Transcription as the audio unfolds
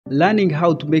Learning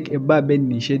how to make a bar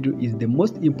bending schedule is the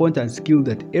most important skill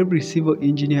that every civil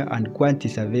engineer and quantity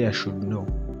surveyor should know.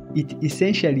 It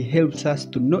essentially helps us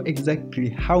to know exactly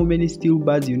how many steel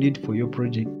bars you need for your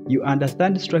project. You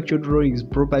understand structural drawings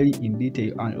properly in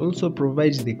detail and also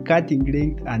provides the cutting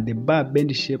length and the bar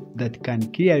bend shape that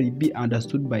can clearly be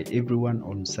understood by everyone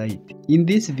on site. In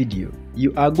this video,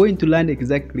 you are going to learn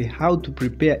exactly how to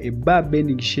prepare a bar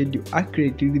bending schedule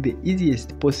accurately the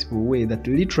easiest possible way that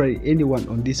literally anyone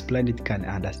on this planet can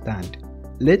understand.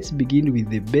 Let's begin with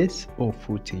the base or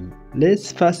footing.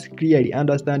 Let's first clearly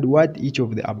understand what each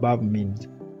of the above means.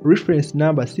 Reference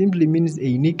number simply means a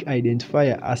unique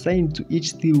identifier assigned to each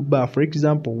steel bar, for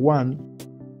example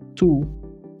 1,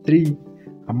 2, 3,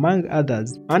 among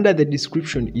others. Under the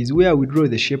description is where we draw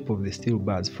the shape of the steel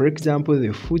bars, for example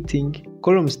the footing,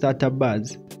 column starter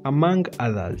bars, among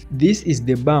others. This is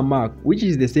the bar mark, which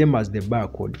is the same as the bar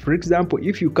code. For example,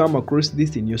 if you come across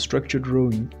this in your structure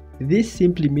drawing, this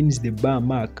simply means the bar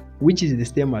mark, which is the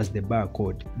same as the bar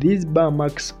code. These bar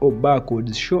marks or bar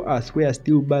codes show us where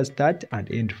steel bars start and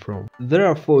end from.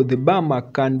 Therefore, the bar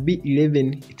mark can be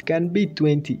 11, it can be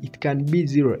 20, it can be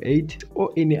 08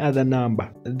 or any other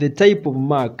number. The type of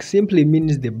mark simply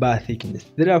means the bar thickness.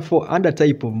 Therefore, under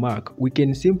type of mark, we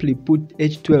can simply put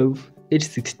H12,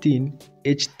 H16,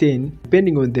 H10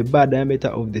 depending on the bar diameter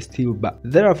of the steel bar.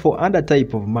 Therefore, under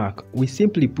type of mark, we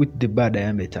simply put the bar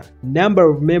diameter. Number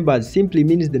of members simply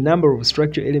means the number of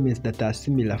structural elements that are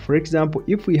similar. For example,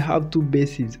 if we have two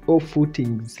bases or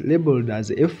footings labeled as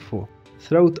F4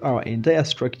 throughout our entire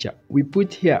structure, we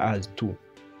put here as 2.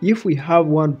 If we have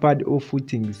one pad or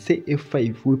footings, say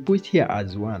F5, we put here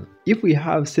as 1. If we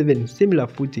have 7 similar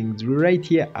footings, we write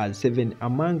here as 7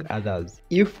 among others.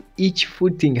 If each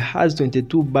footing has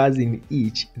 22 bars in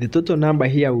each, the total number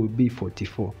here will be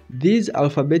 44. These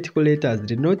alphabetical letters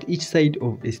denote each side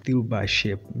of a steel bar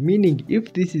shape, meaning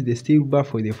if this is the steel bar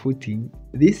for the footing,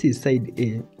 this is side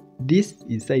A, this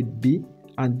is side B,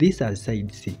 and this is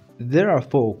side C.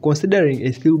 Therefore, considering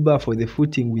a steel bar for the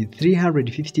footing with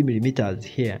 350 mm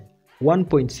here,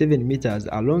 1.7 meters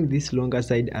along this longer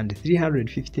side and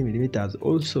 350 mm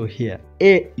also here,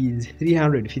 A is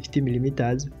 350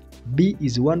 mm, B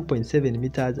is 1.7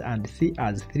 meters and C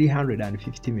as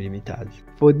 350 mm.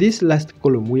 For this last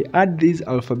column, we add these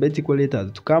alphabetical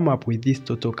letters to come up with this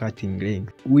total cutting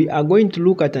length. We are going to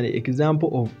look at an example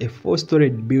of a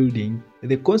 4-story building.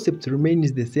 The concept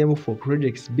remains the same for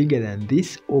projects bigger than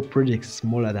this or projects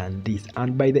smaller than this,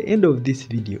 and by the end of this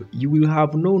video, you will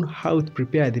have known how to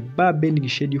prepare the bar bending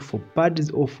schedule for pads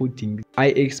or footings. I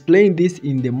explain this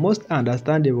in the most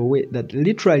understandable way that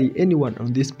literally anyone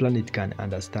on this planet can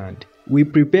understand. We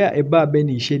prepare a bar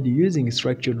bending schedule using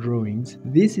structural drawings.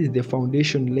 This is the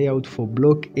foundation layout for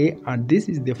block A and this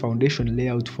is the foundation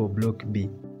layout for block B.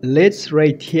 Let's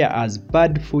write here as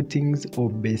pad footings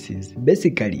or bases.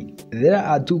 Basically, there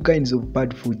are two kinds of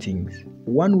pad footings.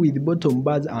 One with bottom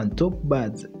bars and top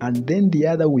bars, and then the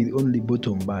other with only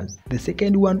bottom bars. The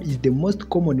second one is the most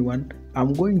common one.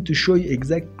 I'm going to show you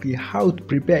exactly how to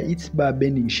prepare its bar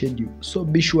bending schedule, so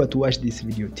be sure to watch this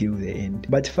video till the end.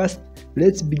 But first,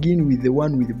 let's begin with the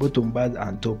one with bottom bars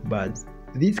and top bars.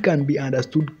 This can be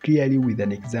understood clearly with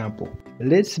an example.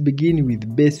 Let's begin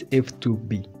with base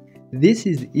F2B. This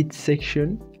is its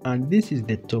section and this is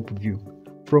the top view.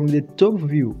 From the top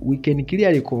view, we can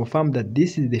clearly confirm that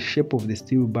this is the shape of the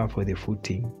steel bar for the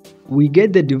footing. We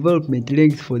get the development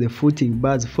length for the footing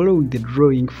bars following the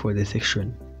drawing for the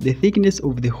section. The thickness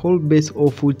of the whole base or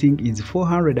footing is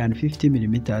 450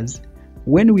 mm.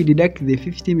 When we deduct the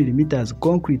 50 mm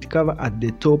concrete cover at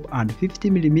the top and 50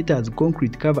 mm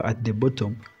concrete cover at the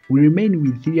bottom, we remain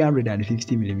with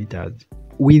 350 mm.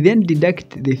 We then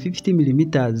deduct the 50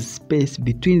 mm space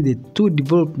between the two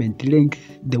development lengths,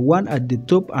 the one at the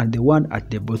top and the one at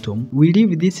the bottom. We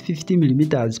leave this 50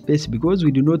 mm space because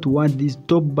we do not want these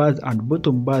top bars and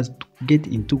bottom bars to get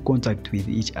into contact with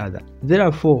each other.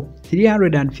 Therefore,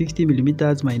 350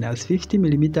 mm minus 50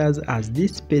 mm as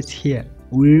this space here,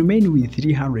 we remain with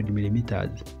 300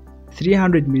 mm.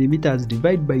 300 mm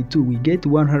divided by 2, we get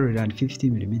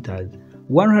 150 mm.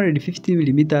 150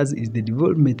 mm is the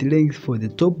development length for the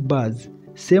top bars,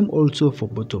 same also for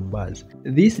bottom bars.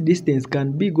 This distance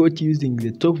can be got using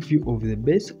the top view of the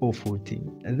base or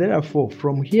footing. Therefore,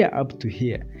 from here up to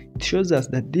here, it shows us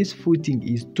that this footing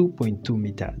is 2.2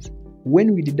 meters.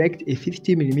 When we deduct a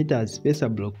 50 mm spacer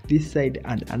block this side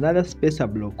and another spacer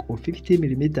block of 50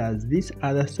 mm this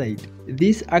other side,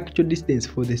 this actual distance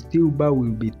for the steel bar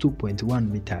will be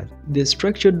 2.1 meters. The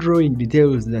structure drawing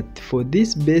details that for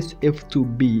this base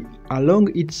F2B,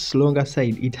 along its longer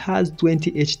side, it has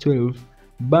 20H12,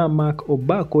 bar mark or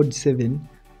bar code 7,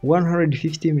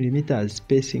 150 millimeters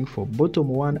spacing for bottom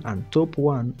one and top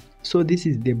one. So this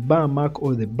is the bar mark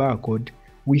or the barcode.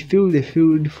 We fill the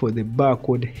field for the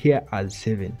barcode here as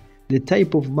 7. The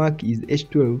type of mark is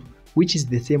H12, which is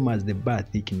the same as the bar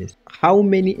thickness. How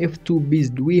many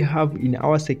F2Bs do we have in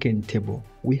our second table?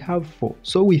 We have 4,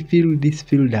 so we fill this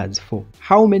field as 4.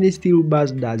 How many steel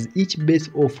bars does each base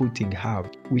or footing have?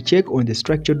 We check on the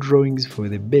structure drawings for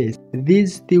the base.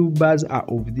 These steel bars are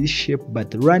of this shape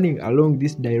but running along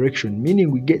this direction,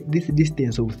 meaning we get this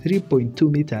distance of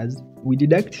 3.2 meters. We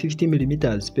deduct 50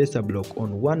 millimeters spacer block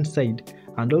on one side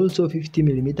and also 50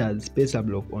 millimeters spacer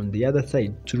block on the other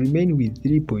side to remain with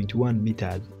 3.1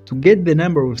 meters. To get the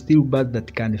number of steel bars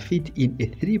that can fit in a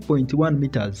 3.1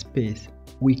 meters space,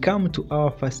 we come to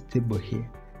our first table here.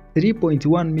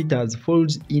 3.1 meters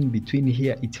falls in between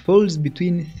here. It falls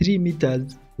between 3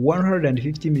 meters,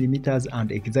 150 millimeters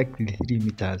and exactly 3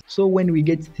 meters. So when we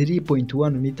get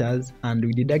 3.1 meters and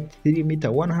we deduct 3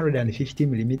 meter 150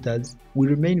 millimeters, we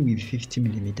remain with 50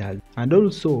 millimeters. And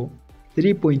also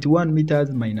 3.1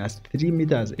 meters minus 3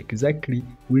 meters exactly,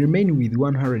 we remain with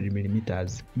 100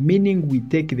 millimeters, meaning we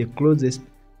take the closest,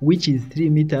 which is 3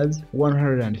 meters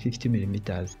 150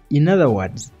 millimeters. In other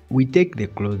words, we take the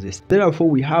closest. Therefore,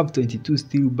 we have 22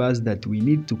 steel bars that we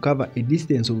need to cover a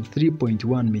distance of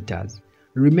 3.1 meters.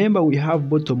 Remember, we have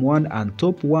bottom one and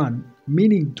top one,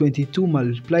 meaning 22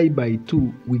 multiplied by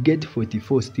 2, we get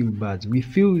 44 steel bars. We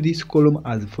fill this column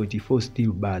as 44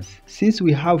 steel bars. Since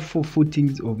we have 4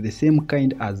 footings of the same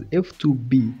kind as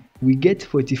F2B, we get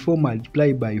 44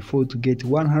 multiplied by 4 to get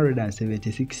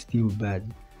 176 steel bars.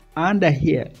 Under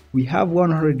here, we have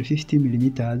 150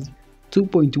 millimeters,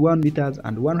 2.1 meters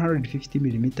and 150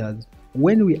 millimeters.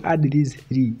 When we add these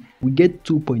 3, we get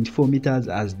 2.4 meters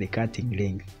as the cutting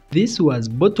length. This was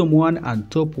bottom 1 and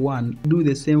top 1. Do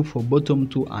the same for bottom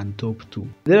 2 and top 2.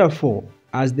 Therefore,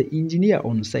 as the engineer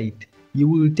on site, you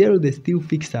will tell the steel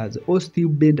fixers or steel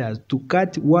benders to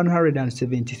cut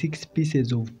 176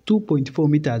 pieces of 2.4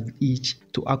 meters each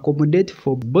to accommodate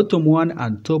for bottom 1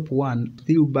 and top 1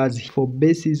 steel bars for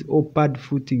bases or pad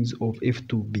footings of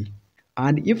F2B.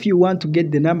 And if you want to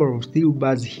get the number of steel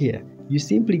bars here, you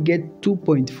simply get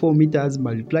 2.4 meters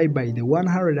multiplied by the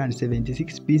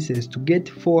 176 pieces to get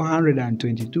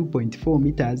 422.4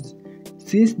 meters.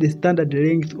 Since the standard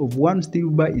length of one steel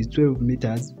bar is 12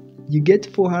 meters, you get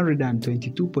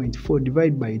 422.4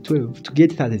 divided by 12 to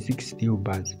get 36 steel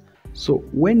bars. So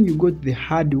when you go to the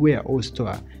hardware or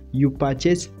store, you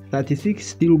purchase 36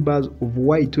 steel bars of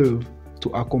Y12 to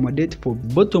accommodate for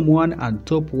bottom 1 and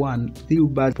top 1 steel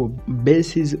bars for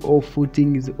bases or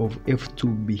footings of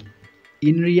F2B.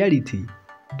 In reality,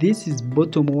 this is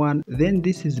bottom 1, then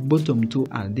this is bottom 2,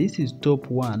 and this is top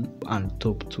 1 and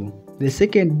top 2. The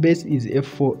second base is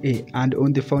F4A, and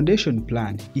on the foundation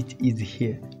plan, it is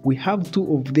here. We have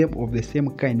 2 of them of the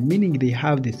same kind, meaning they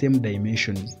have the same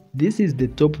dimensions. This is the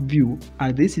top view,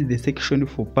 and this is the section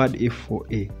for pad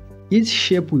F4A. Each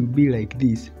shape will be like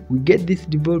this. We get this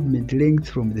development length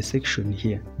from the section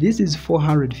here. This is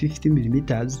 450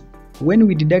 millimeters. When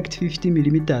we deduct 50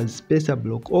 millimeters spacer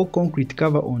block or concrete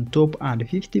cover on top and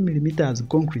 50 millimeters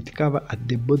concrete cover at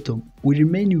the bottom, we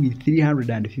remain with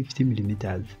 350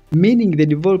 millimeters. Meaning the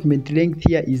development length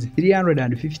here is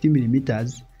 350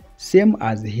 millimeters, same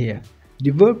as here.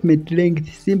 Development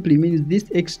length simply means this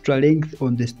extra length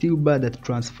on the steel bar that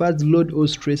transfers load or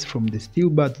stress from the steel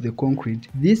bar to the concrete.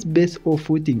 This base or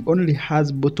footing only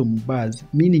has bottom bars,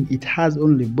 meaning it has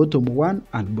only bottom 1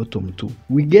 and bottom 2.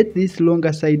 We get this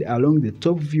longer side along the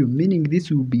top view, meaning this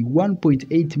will be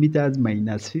 1.8 meters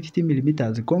minus 50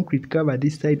 millimeters concrete cover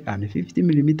this side and 50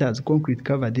 millimeters concrete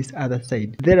cover this other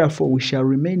side. Therefore, we shall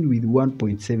remain with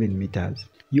 1.7 meters.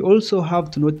 You also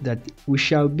have to note that we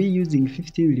shall be using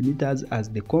 50 millimeters as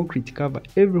the concrete cover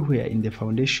everywhere in the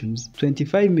foundations,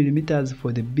 25 millimeters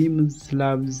for the beams,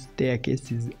 slabs,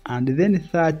 staircases, and then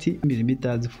 30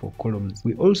 millimeters for columns.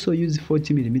 We also use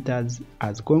 40 millimeters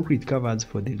as concrete covers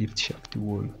for the lift shaft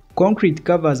wall. Concrete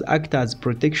covers act as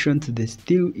protection to the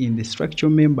steel in the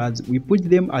structural members. We put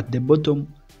them at the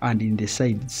bottom and in the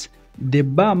sides. The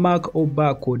bar mark or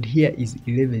bar code here is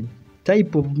 11.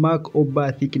 Type of mark or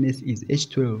bar thickness is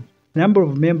H12. Number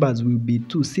of members will be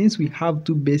 2 since we have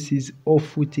 2 bases or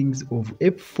footings of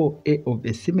F4A of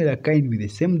a similar kind with the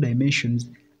same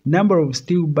dimensions. Number of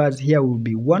steel bars here will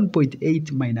be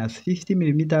 1.8 minus 50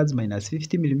 millimeters minus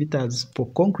 50 millimeters for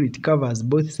concrete covers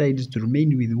both sides to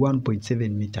remain with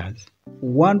 1.7 meters.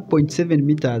 1.7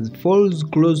 meters falls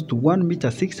close to 1 meter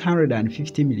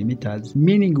 650 millimeters,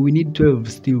 meaning we need 12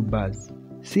 steel bars.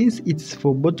 Since it's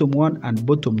for bottom 1 and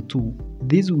bottom 2,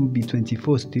 this will be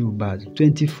 24 steel bars.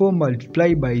 24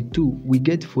 multiplied by 2, we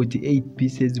get 48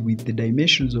 pieces with the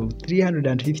dimensions of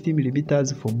 350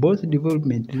 mm for both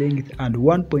development length and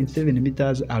 1.7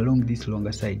 meters along this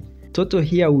longer side. Total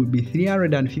here will be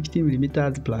 350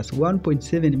 mm plus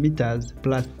 1.7 meters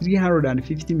plus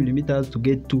 350 mm to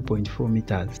get 2.4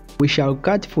 meters. We shall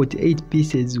cut 48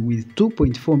 pieces with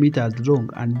 2.4 meters long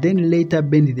and then later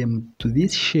bend them to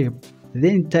this shape,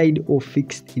 then tied or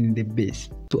fixed in the base.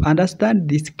 To understand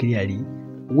this clearly,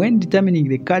 when determining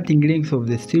the cutting length of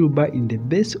the steel bar in the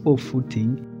base or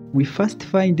footing, we first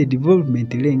find the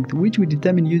development length, which we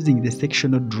determine using the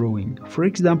sectional drawing. For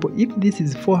example, if this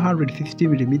is 450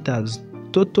 mm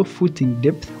total footing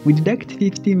depth, we deduct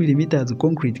 50 mm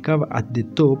concrete cover at the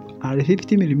top and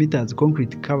 50 mm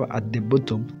concrete cover at the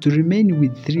bottom to remain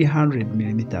with 300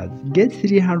 mm. Get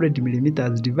 300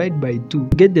 mm divided by 2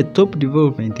 to get the top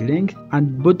development length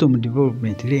and bottom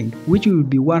development length, which will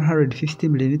be 150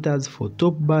 mm for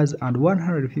top bars and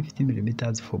 150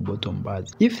 mm for bottom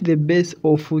bars. If the base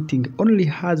or footing only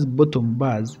has bottom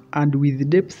bars and with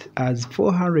depth as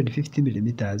 450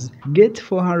 mm, get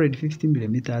 450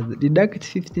 mm, deduct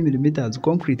 50 mm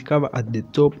concrete cover at the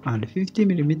top and 50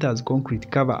 mm concrete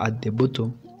cover at the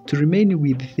bottom to remain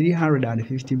with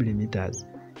 350 mm.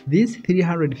 This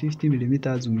 350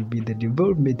 mm will be the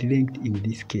development length in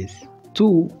this case.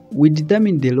 2. We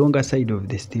determine the longer side of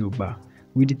the steel bar.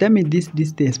 We determine this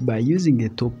distance by using a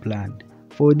top plan.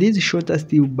 For these shorter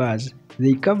steel bars,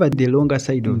 they cover the longer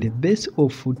side of the base or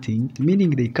footing, meaning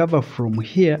they cover from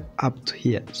here up to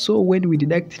here. So when we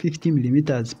deduct 50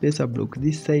 mm spacer block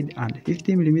this side and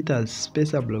 50 mm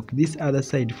spacer block this other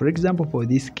side, for example for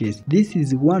this case, this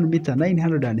is 1 meter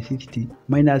 950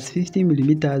 minus 50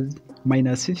 mm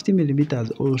minus 50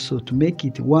 mm also to make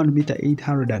it 1 meter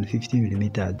 850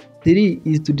 mm. 3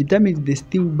 is to determine the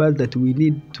steel bars that we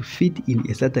need to fit in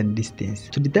a certain distance.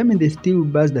 To determine the steel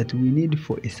bars that we need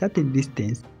for a certain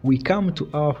distance, we come to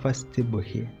our first table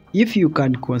here. If you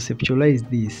can conceptualize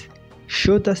this,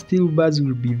 shorter steel bars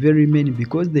will be very many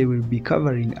because they will be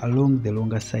covering along the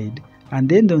longer side, and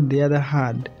then on the other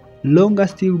hand, longer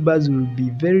steel bars will be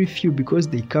very few because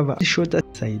they cover the shorter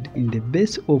side. In the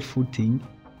base or footing,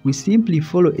 we simply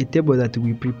follow a table that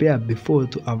we prepared before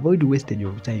to avoid wastage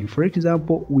of time. For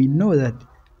example, we know that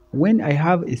when I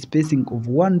have a spacing of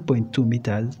 1.2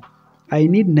 meters, I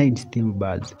need 9 steel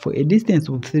bars. For a distance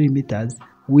of 3 meters,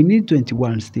 we need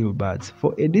 21 steel bars.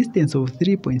 For a distance of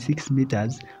 3.6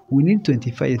 meters, we need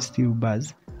 25 steel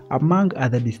bars, among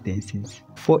other distances.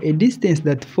 For a distance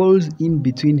that falls in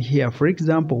between here, for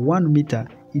example 1 meter,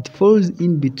 it falls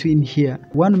in between here.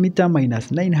 1 meter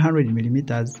minus 900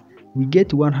 millimeters, we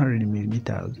get 100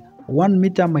 millimeters. 1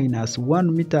 meter minus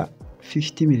 1 meter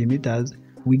 50 millimeters,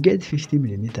 we get 50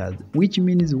 millimeters, which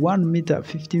means 1 meter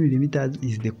 50 millimeters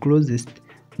is the closest,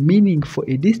 meaning for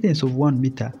a distance of 1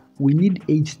 meter, we need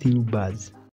 8 steel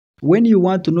bars. When you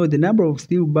want to know the number of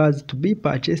steel bars to be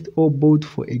purchased or bought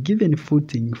for a given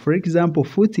footing, for example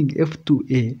footing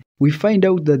F2A, we find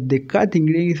out that the cutting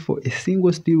length for a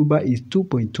single steel bar is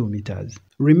 2.2 meters.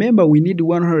 Remember, we need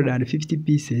 150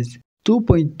 pieces.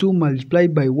 2.2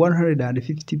 multiplied by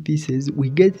 150 pieces, we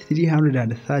get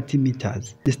 330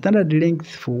 meters. The standard length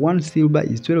for one steel bar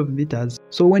is 12 meters,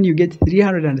 so when you get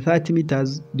 330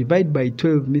 meters divided by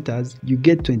 12 meters, you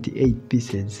get 28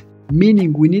 pieces,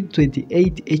 meaning we need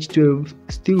 28 H12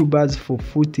 steel bars for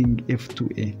footing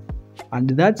F2A.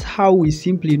 And that's how we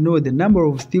simply know the number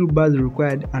of steel bars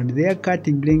required and their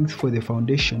cutting length for the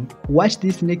foundation. Watch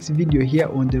this next video here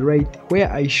on the right where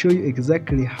I show you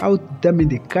exactly how to determine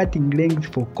the cutting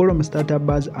length for column starter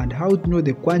bars and how to know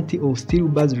the quantity of steel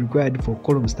bars required for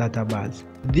column starter bars.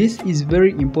 This is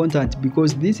very important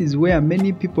because this is where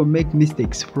many people make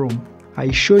mistakes from.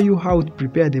 I show you how to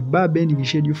prepare the bar bending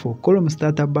schedule for column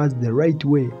starter bars the right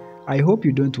way. I hope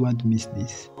you don't want to miss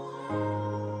this.